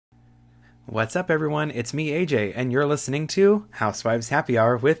What's up, everyone? It's me, AJ, and you're listening to Housewives Happy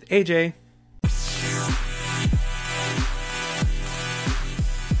Hour with AJ.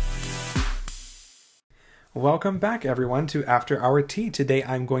 Welcome back, everyone, to After Hour Tea. Today,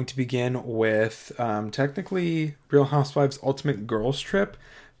 I'm going to begin with technically Real Housewives Ultimate Girls Trip,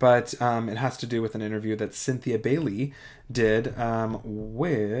 but it has to do with an interview that Cynthia Bailey did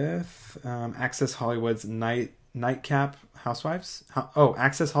with Access Hollywood's Nightcap Housewives?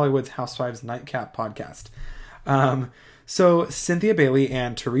 Access Hollywood's Housewives Nightcap podcast. So Cynthia Bailey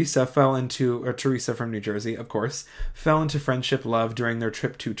and Teresa Teresa from New Jersey, of course, fell into friendship love during their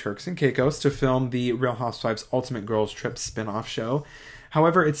trip to Turks and Caicos to film the Real Housewives Ultimate Girls Trip spin-off show.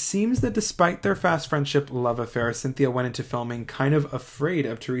 However, it seems that despite their fast friendship love affair, Cynthia went into filming kind of afraid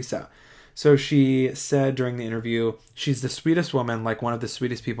of Teresa. So she said during the interview, "She's the sweetest woman, like one of the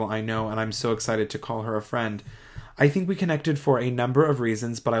sweetest people I know, and I'm so excited to call her a friend. I think we connected for a number of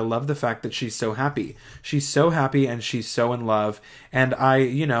reasons, but I love the fact that she's so happy. She's so happy and she's so in love, and I,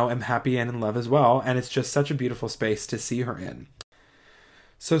 am happy and in love as well, and it's just such a beautiful space to see her in."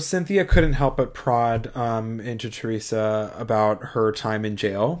 So Cynthia couldn't help but prod into Teresa about her time in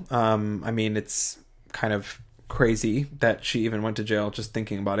jail. It's kind of crazy that she even went to jail, just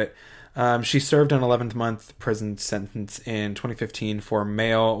thinking about it. She served an 11th-month prison sentence in 2015 for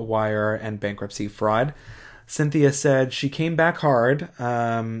mail, wire, and bankruptcy fraud. Cynthia said she came back hard.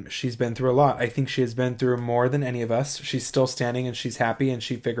 She's been through a lot. I think she has been through more than any of us. She's still standing and she's happy and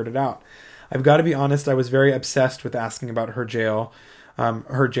she figured it out. I've got to be honest, I was very obsessed with asking about her jail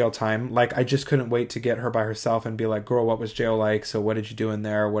time. Like, I just couldn't wait to get her by herself and be like, "Girl, what was jail like? So what did you do in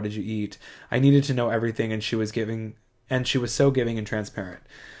there? What did you eat?" I needed to know everything, and she was so giving and transparent.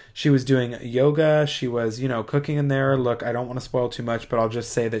 She was doing yoga. She was, cooking in there. Look, I don't want to spoil too much, but I'll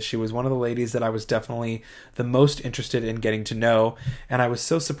just say that she was one of the ladies that I was definitely the most interested in getting to know. And I was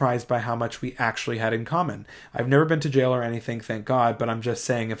so surprised by how much we actually had in common. I've never been to jail or anything, thank God, but I'm just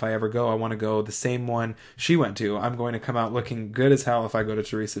saying if I ever go, I want to go the same one she went to. I'm going to come out looking good as hell if I go to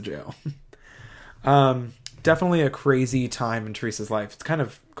Teresa jail. Definitely a crazy time in Teresa's life. It's kind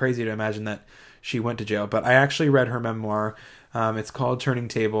of crazy to imagine that she went to jail, but I actually read her memoir. It's called Turning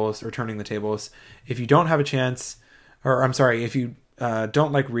the Tables. If you don't have a chance, if you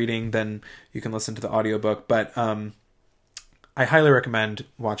don't like reading, then you can listen to the audiobook, but I highly recommend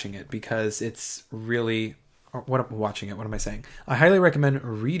watching it because it's really... I highly recommend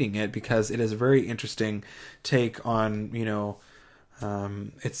reading it because it is a very interesting take on,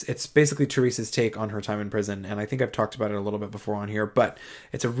 it's basically Teresa's take on her time in prison, and I think I've talked about it a little bit before on here, but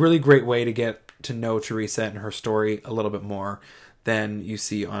it's a really great way to get to know Teresa and her story a little bit more than you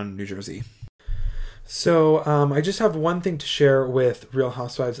see on New Jersey. So I just have one thing to share with Real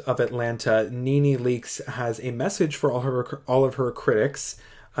Housewives of Atlanta. NeNe Leakes has a message for all of her critics.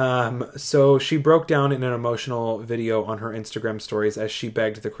 So she broke down in an emotional video on her Instagram stories as she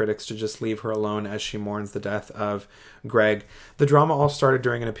begged the critics to just leave her alone as she mourns the death of Greg. The drama all started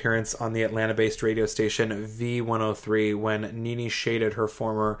during an appearance on the Atlanta-based radio station V103 when NeNe shaded her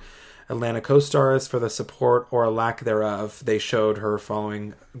former Atlanta co-stars for the support or lack thereof they showed her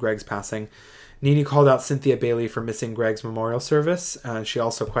following Greg's passing. NeNe called out Cynthia Bailey for missing Greg's memorial service. She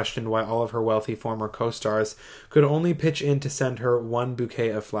also questioned why all of her wealthy former co-stars could only pitch in to send her one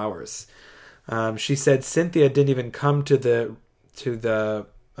bouquet of flowers. She said Cynthia didn't even come to the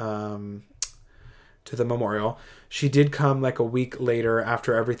memorial. She did come like a week later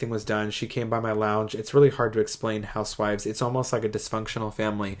after everything was done. She came by my lounge. It's really hard to explain Housewives. It's almost like a dysfunctional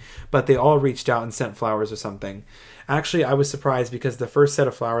family, but they all reached out and sent flowers or something. Actually, I was surprised because the first set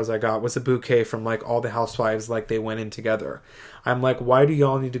of flowers I got was a bouquet from like all the housewives, like they went in together. I'm like, why do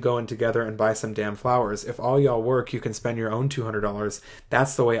y'all need to go in together and buy some damn flowers? If all y'all work, you can spend your own $200.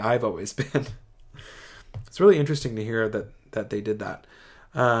 That's the way I've always been. It's really interesting to hear that they did that.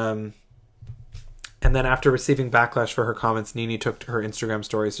 And then after receiving backlash for her comments, NeNe took to her Instagram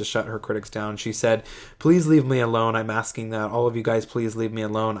stories to shut her critics down. She said, "Please leave me alone. I'm asking that. All of you guys, please leave me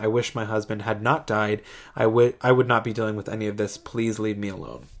alone. I wish my husband had not died. I would not be dealing with any of this. Please leave me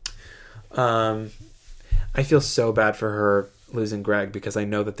alone." I feel so bad for her losing Greg because I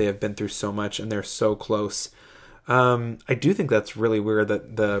know that they have been through so much and they're so close. I do think that's really weird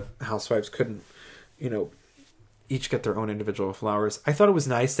that the housewives couldn't, each get their own individual flowers. I thought it was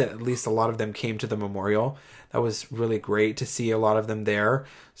nice that at least a lot of them came to the memorial. That was really great to see a lot of them there.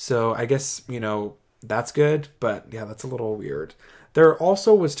 So I guess, that's good, but yeah, that's a little weird. There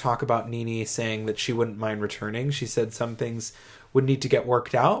also was talk about NeNe saying that she wouldn't mind returning. She said some things would need to get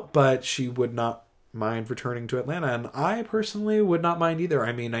worked out, but she would not mind returning to Atlanta. And I personally would not mind either.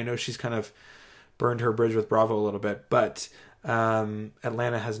 I mean, I know she's kind of burned her bridge with Bravo a little bit, but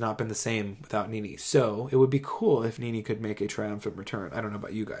Atlanta has not been the same without NeNe. So it would be cool if NeNe could make a triumphant return. I don't know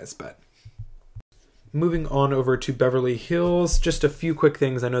about you guys, but... Moving on over to Beverly Hills, just a few quick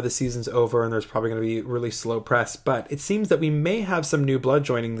things. I know the season's over and there's probably going to be really slow press, but it seems that we may have some new blood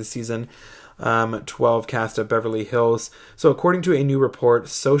joining the season 12 cast of Beverly Hills. So according to a new report,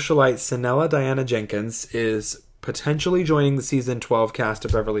 socialite Sinella Diana Jenkins is potentially joining the season 12 cast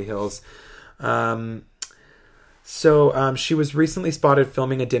of Beverly Hills. She was recently spotted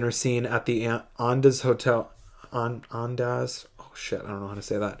filming a dinner scene at the Ondas Hotel. Ondas? Oh shit, I don't know how to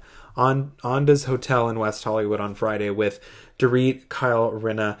say that. Ondas Hotel in West Hollywood on Friday with Dorit, Kyle,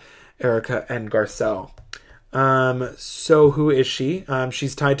 Rinna, Erica, and Garcelle. So who is she?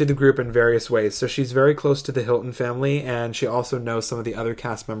 She's tied to the group in various ways. So she's very close to the Hilton family, and she also knows some of the other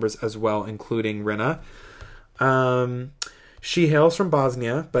cast members as well, including Rinna. She hails from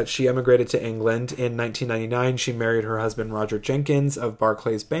Bosnia, but she emigrated to England in 1999. She married her husband, Roger Jenkins of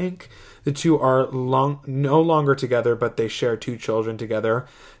Barclays Bank. The two are no longer together, but they share 2 children together.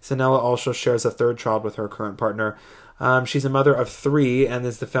 Sinella also shares a 3rd child with her current partner. She's a mother of 3 and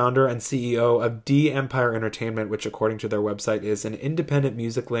is the founder and CEO of D Empire Entertainment, which according to their website is an independent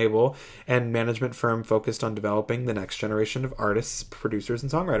music label and management firm focused on developing the next generation of artists, producers,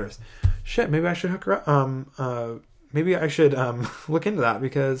 and songwriters. Shit, maybe I should hook her up. Maybe I should look into that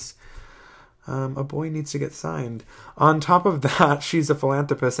because a boy needs to get signed. On top of that, she's a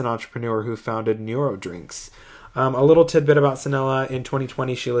philanthropist and entrepreneur who founded NeuroDrinks. A little tidbit about Sinella. In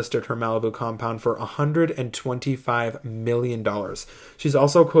 2020, she listed her Malibu compound for $125 million. She's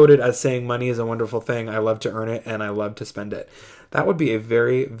also quoted as saying, "Money is a wonderful thing. I love to earn it and I love to spend it." That would be a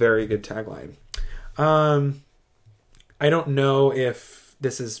very, very good tagline. I don't know if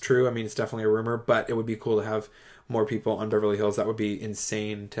this is true. I mean, it's definitely a rumor, but it would be cool to have more people on Beverly Hills. That would be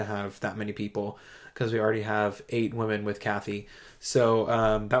insane to have that many people because we already have 8 women with Kathy. So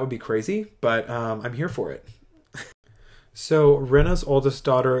that would be crazy, but I'm here for it. So Rinna's oldest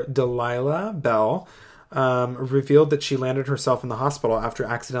daughter, Delilah Bell, revealed that she landed herself in the hospital after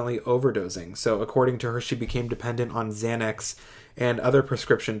accidentally overdosing. So according to her, she became dependent on Xanax and other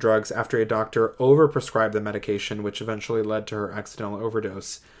prescription drugs after a doctor overprescribed the medication, which eventually led to her accidental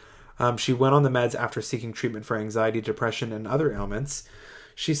overdose. She went on the meds after seeking treatment for anxiety, depression, and other ailments.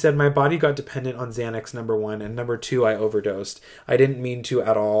 She said, "My body got dependent on Xanax, number 1, and number 2, I overdosed. I didn't mean to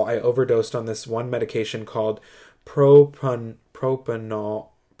at all. I overdosed on this one medication called propanol.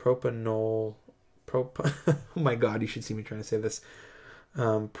 Oh my god, you should see me trying to say this.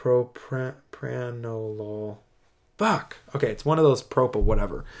 Propranolol. Fuck. Okay, it's one of those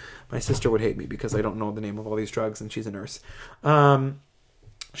whatever. My sister would hate me because I don't know the name of all these drugs, and she's a nurse.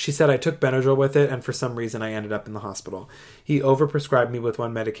 She said, "I took Benadryl with it, and for some reason I ended up in the hospital. He overprescribed me with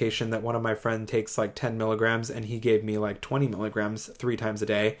one medication that one of my friends takes like 10 milligrams, and he gave me like 20 milligrams 3 times a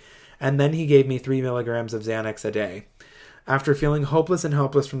day. And then he gave me 3 milligrams of Xanax a day. After feeling hopeless and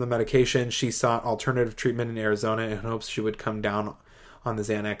helpless from the medication, she sought alternative treatment in Arizona in hopes she would come down on the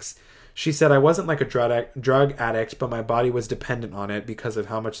Xanax. She said, I wasn't like a drug addict, but my body was dependent on it because of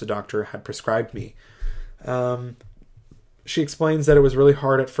how much the doctor had prescribed me." She explains that it was really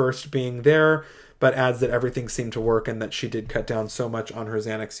hard at first being there, but adds that everything seemed to work and that she did cut down so much on her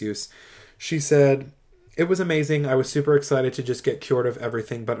Xanax use. She said, "It was amazing. I was super excited to just get cured of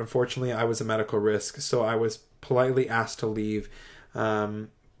everything, but unfortunately I was a medical risk, so I was politely asked to leave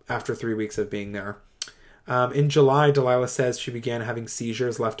after 3 weeks of being there." In July, Delilah says she began having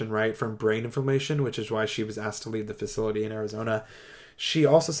seizures left and right from brain inflammation, which is why she was asked to leave the facility in Arizona. She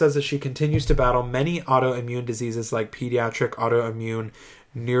also says that she continues to battle many autoimmune diseases like pediatric autoimmune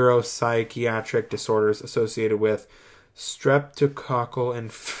neuropsychiatric disorders associated with streptococcal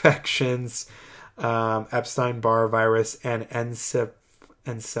infections, Epstein-Barr virus, and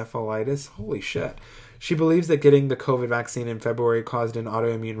encephalitis. Holy shit. She believes that getting the COVID vaccine in February caused an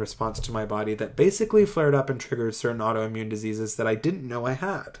autoimmune response to my body that basically flared up and triggered certain autoimmune diseases that I didn't know I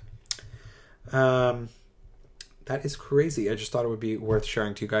had. That is crazy. I just thought it would be worth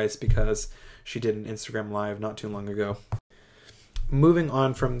sharing to you guys because she did an Instagram Live not too long ago. Moving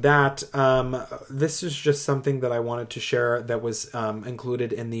on from that, this is just something that I wanted to share that was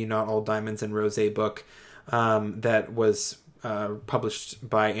included in the Not All Diamonds and Rosé book that was published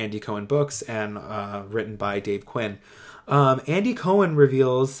by Andy Cohen Books and written by Dave Quinn. Andy Cohen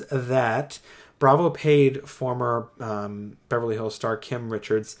reveals that Bravo paid former Beverly Hills star Kim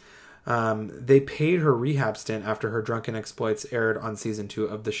Richards. They paid her rehab stint after her drunken exploits aired on season 2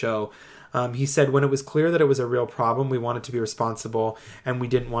 of the show. He said, when it was clear that it was a real problem, we wanted to be responsible and we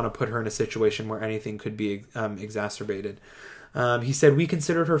didn't want to put her in a situation where anything could be exacerbated. He said, "We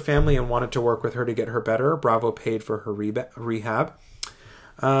considered her family and wanted to work with her to get her better. Bravo paid for her rehab."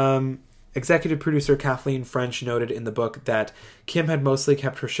 Executive producer Kathleen French noted in the book that Kim had mostly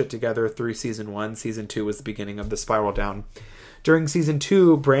kept her shit together through season 1. Season 2 was the beginning of the spiral down. During season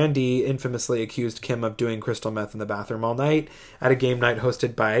 2, Brandy infamously accused Kim of doing crystal meth in the bathroom all night at a game night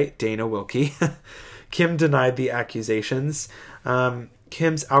hosted by Dana Wilkie. Kim denied the accusations.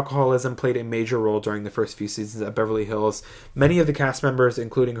 Kim's alcoholism played a major role during the first few seasons at Beverly Hills. Many of the cast members,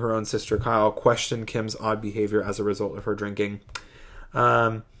 including her own sister Kyle, questioned Kim's odd behavior as a result of her drinking.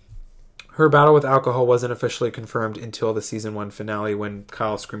 Her battle with alcohol wasn't officially confirmed until the season 1 finale when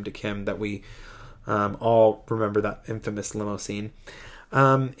Kyle screamed at Kim that we all remember that infamous limo scene.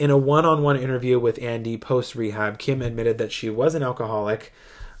 In a one-on-one interview with Andy post-rehab, Kim admitted that she was an alcoholic,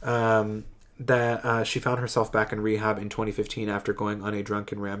 that she found herself back in rehab in 2015 after going on a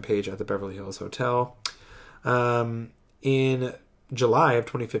drunken rampage at the Beverly Hills Hotel. In July of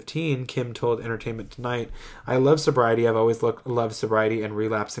 2015, Kim told Entertainment Tonight, "I love sobriety. I've always loved sobriety, and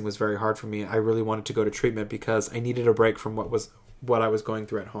relapsing was very hard for me. I really wanted to go to treatment because I needed a break from what I was going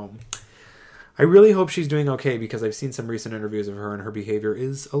through at home." I really hope she's doing okay because I've seen some recent interviews of her and her behavior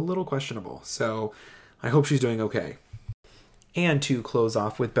is a little questionable. So I hope she's doing okay. And to close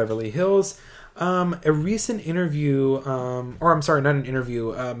off with Beverly Hills, a recent interview, an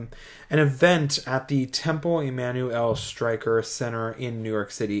event at the Temple Emmanuel Stryker Center in New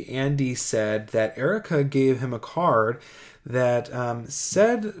York City. Andy said that Erica gave him a card that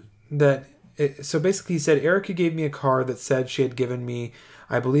so basically he said, "Erica gave me a card that said she had given me,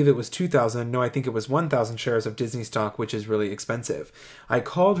 I believe it was 2,000. No, I think it was 1,000 shares of Disney stock, which is really expensive. I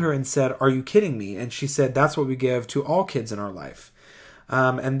called her and said, 'Are you kidding me?' And she said, 'That's what we give to all kids in our life.'"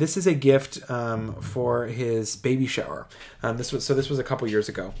 And this is a gift for his baby shower. This was a couple years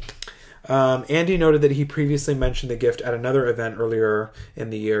ago. Andy noted that he previously mentioned the gift at another event earlier in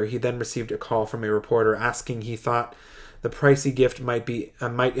the year. He then received a call from a reporter asking he thought the pricey gift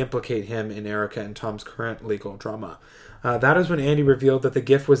might implicate him in Erica and Tom's current legal drama. That is when Andy revealed that the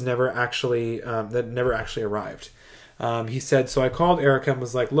gift was never actually arrived. He said, "So I called Erica and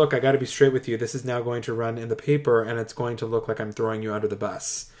was like, 'Look, I got to be straight with you. This is now going to run in the paper and it's going to look like I'm throwing you under the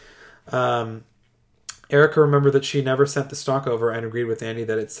bus.'" Erica remembered that she never sent the stock over and agreed with Andy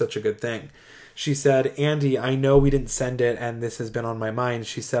that it's such a good thing. She said, "Andy, I know we didn't send it and this has been on my mind."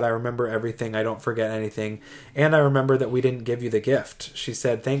 She said, "I remember everything. I don't forget anything. And I remember that we didn't give you the gift." She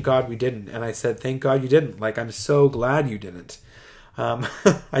said, "Thank God we didn't." And I said, "Thank God you didn't. Like, I'm so glad you didn't."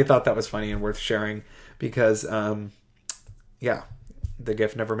 I thought that was funny and worth sharing because, the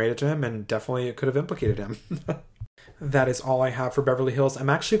gift never made it to him and definitely it could have implicated him. That is all I have for Beverly Hills. I'm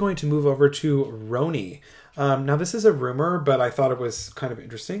actually going to move over to RHONY. Now, this is a rumor, but I thought it was kind of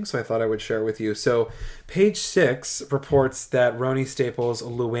interesting, so I thought I would share it with you. So, Page 6 reports that RHONY staples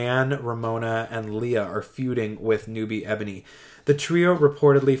Luann, Ramona, and Leah are feuding with newbie Ebony. The trio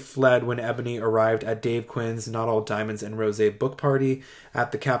reportedly fled when Ebony arrived at Dave Quinn's Not All Diamonds and Rosé book party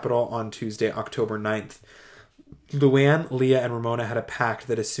at the Capitol on Tuesday, October 9th. Luann, Leah, and Ramona had a pact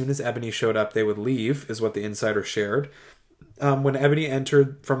that as soon as Ebony showed up, they would leave, is what the insider shared. When Ebony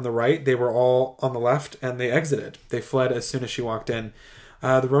entered from the right, they were all on the left, and they exited. They fled as soon as she walked in.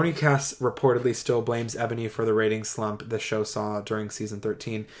 The RHONY cast reportedly still blames Ebony for the ratings slump the show saw during season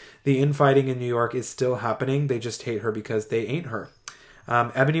 13. The infighting in New York is still happening. They just hate her because they ain't her.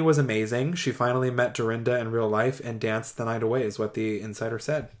 Ebony was amazing. She finally met Dorinda in real life and danced the night away, is what the insider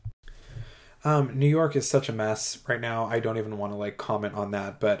said. New York is such a mess right now. I don't even want to comment on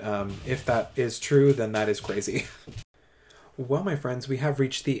that, but if that is true, then that is crazy. Well, my friends, we have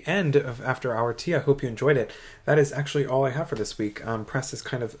reached the end of After Hour Tea. I hope you enjoyed it. That is actually all I have for this week. Press is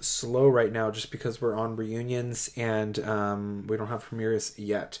kind of slow right now just because we're on reunions and we don't have premieres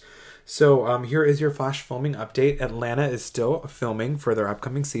yet. So here is your flash filming update. Atlanta is still filming for their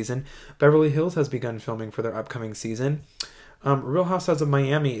upcoming season. Beverly Hills has begun filming for their upcoming season. Real Housewives of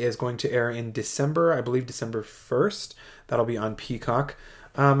Miami is going to air in December, I believe December 1st. That'll be on Peacock.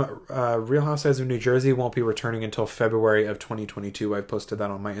 Real Housewives of New Jersey won't be returning until February of 2022. I've posted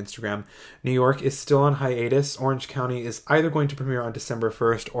that on my Instagram. New York is still on hiatus. Orange County is either going to premiere on December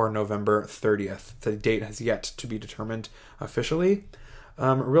 1st or November 30th. The date has yet to be determined officially.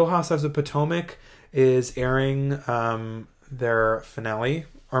 Real Housewives of Potomac is airing their finale.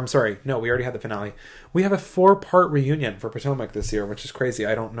 We already had the finale. We have a 4-part reunion for Potomac this year, which is crazy.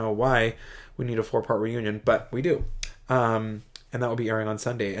 I don't know why we need a 4-part reunion, but we do. And that will be airing on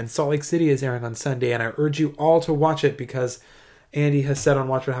Sunday. And Salt Lake City is airing on Sunday, and I urge you all to watch it because Andy has said on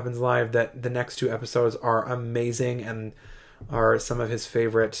Watch What Happens Live that the next 2 episodes are amazing and are one of his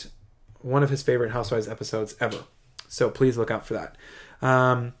favorite Housewives episodes ever. So please look out for that.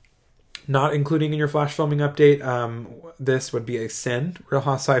 Not including in your flash filming update, this would be a sin. Real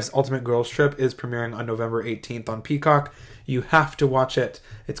Housewives Ultimate Girls Trip is premiering on November 18th on Peacock. You have to watch it.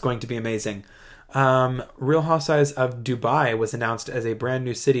 It's going to be amazing. Real Housewives of Dubai was announced as a brand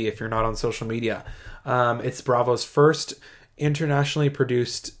new city if you're not on social media. It's Bravo's first internationally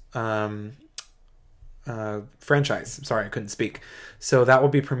produced franchise. Sorry, I couldn't speak. So that will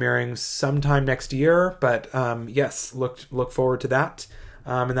be premiering sometime next year. But yes, look forward to that.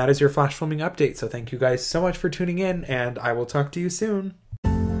 And that is your flash filming update. So thank you guys so much for tuning in, and I will talk to you soon.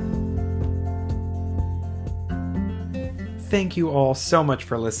 Thank you all so much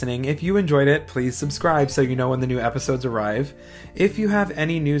for listening. If you enjoyed it, please subscribe so you know when the new episodes arrive. If you have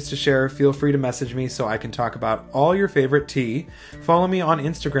any news to share, feel free to message me so I can talk about all your favorite tea. Follow me on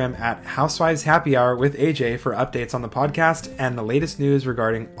Instagram at Housewives Happy Hour with AJ for updates on the podcast and the latest news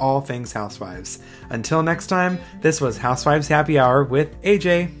regarding all things Housewives. Until next time, this was Housewives Happy Hour with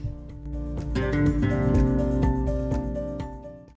AJ.